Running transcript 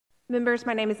Members,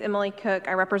 my name is Emily Cook.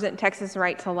 I represent Texas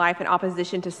Right to Life in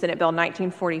opposition to Senate Bill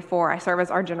 1944. I serve as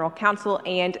our general counsel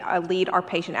and lead our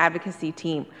patient advocacy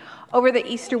team. Over the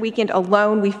Easter weekend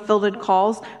alone, we fielded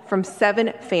calls from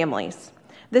 7 families.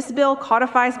 This bill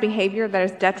codifies behavior that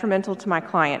is detrimental to my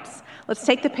clients. Let's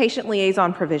take the patient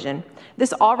liaison provision.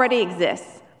 This already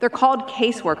exists. They're called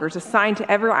caseworkers assigned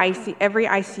to every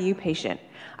ICU patient.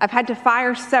 I've had to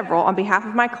fire several on behalf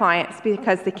of my clients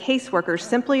because the caseworkers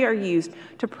simply are used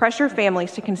to pressure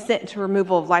families to consent to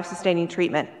removal of life-sustaining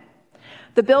treatment.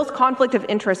 The bill's conflict of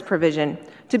interest provision,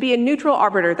 to be a neutral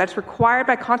arbiter that's required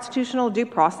by constitutional due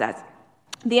process.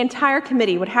 The entire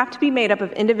committee would have to be made up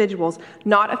of individuals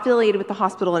not affiliated with the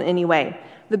hospital in any way.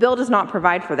 The bill does not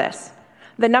provide for this.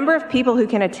 The number of people who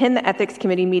can attend the ethics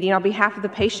committee meeting on behalf of the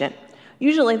patient.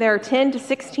 Usually there are 10 to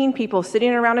 16 people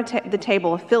sitting around the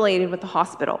table affiliated with the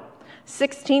hospital.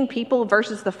 16 people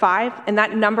versus the 5, and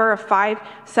that number of 5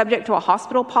 subject to a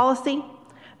hospital policy.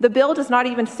 The bill does not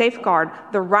even safeguard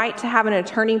the right to have an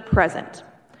attorney present.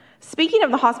 Speaking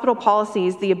of the hospital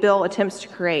policies the bill attempts to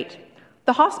create,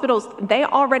 the hospitals, they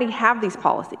already have these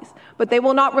policies, but they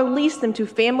will not release them to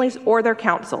families or their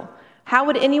counsel. How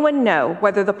would anyone know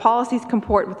whether the policies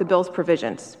comport with the bill's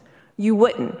provisions? You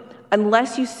wouldn't,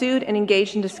 unless you sued and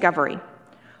engaged in discovery.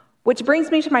 Which brings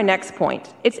me to my next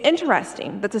point. It's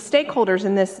interesting that the stakeholders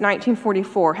in this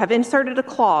 1944 have inserted a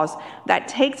clause that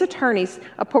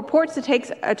purports to take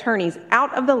attorneys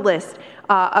out of the list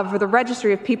of the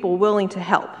registry of people willing to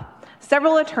help.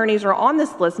 Several attorneys are on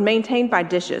this list maintained by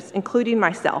DSHS, including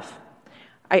myself.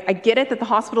 I get it that the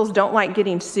hospitals don't like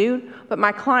getting sued, but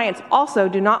my clients also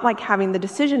do not like having the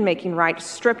decision-making right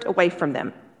stripped away from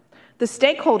them. The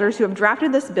stakeholders who have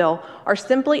drafted this bill are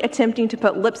simply attempting to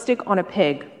put lipstick on a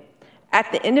pig.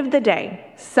 At the end of the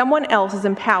day, someone else is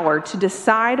empowered to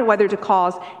decide whether to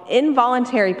cause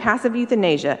involuntary passive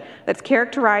euthanasia that's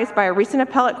characterized by a recent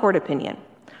appellate court opinion.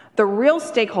 The real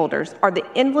stakeholders are the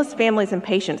endless families and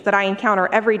patients that I encounter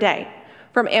every day,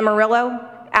 from Amarillo,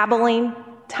 Abilene,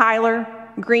 Tyler,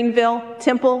 Greenville,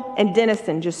 Temple, and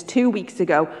Denison just 2 weeks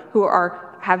ago who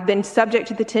have been subject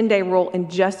to the 10-day rule in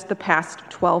just the past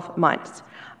 12 months.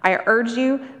 I urge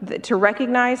you to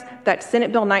recognize that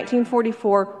Senate Bill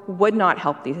 1944 would not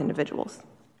help these individuals.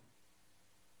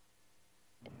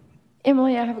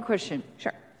 Emily, I have a question.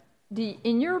 Sure.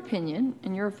 In your opinion,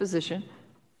 and you're a physician,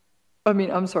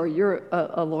 you're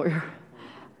a lawyer,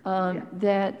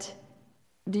 that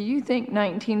do you think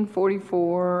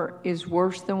 1944 is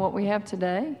worse than what we have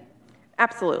today?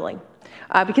 Absolutely,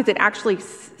 because it actually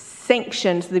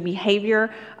sanctions the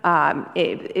behavior.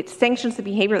 It sanctions the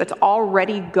behavior that's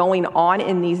already going on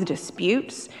in these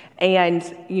disputes, and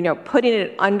putting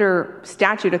it under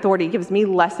statute authority gives me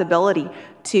less ability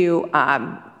to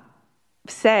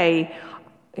say,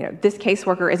 this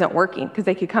caseworker isn't working, because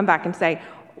they could come back and say,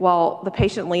 well,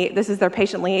 this is their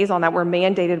patient liaison that we're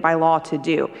mandated by law to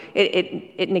do.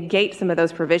 It negates some of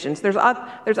those provisions. There's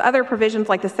other provisions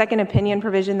like the second opinion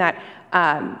provision that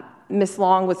Ms.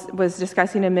 Long was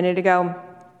discussing a minute ago.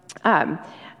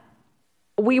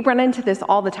 We run into this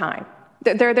all the time.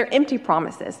 They're empty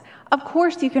promises. Of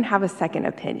course you can have a second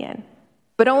opinion,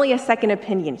 but only a second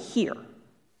opinion here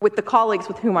with the colleagues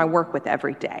with whom I work with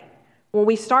every day. When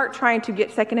we start trying to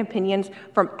get second opinions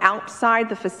from outside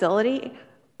the facility,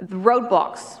 the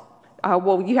roadblocks,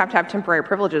 you have to have temporary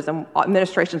privileges, and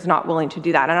administration's not willing to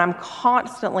do that. And I'm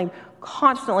constantly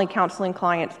counseling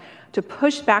clients to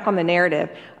push back on the narrative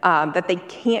that they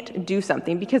can't do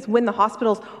something, because when the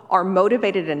hospitals are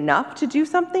motivated enough to do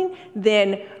something,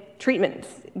 then treatment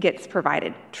gets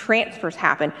provided, transfers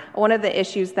happen. One of the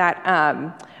issues that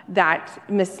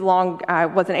Ms. Long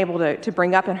wasn't able to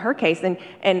bring up in her case,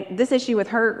 and this issue with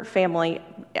her family,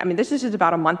 this is just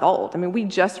about a month old. We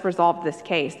just resolved this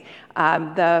case.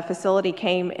 The facility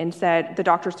came and said, the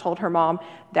doctors told her mom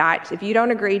that if you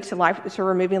don't agree to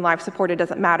removing life support, it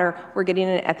doesn't matter. We're getting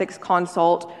an ethics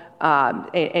consult,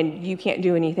 and you can't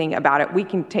do anything about it. We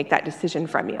can take that decision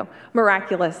from you.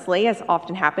 Miraculously, as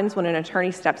often happens when an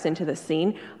attorney steps into the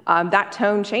scene, that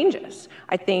tone changes.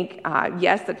 I think,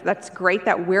 yes, that's great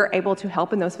that we're able to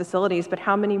help in those facilities, but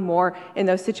how many more in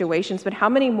those situations, but how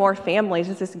many more families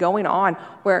is this going on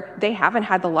where they haven't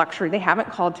had the luxury, they haven't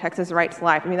called Texas Right to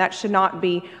Life? That should not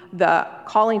be the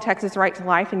calling Texas Right to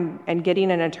Life and getting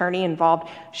an attorney involved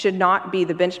should not be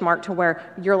the benchmark to where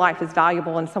your life is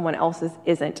valuable and someone else's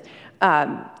isn't.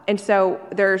 And so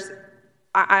there's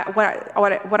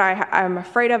what I'm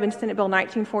afraid of in Senate Bill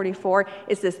 1944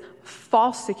 is this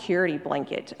false security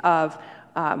blanket of,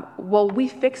 we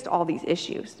fixed all these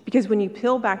issues. Because when you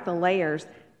peel back the layers,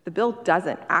 the bill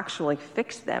doesn't actually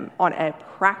fix them on a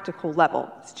practical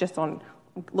level. It's just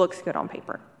looks good on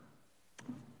paper.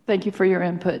 Thank you for your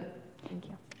input.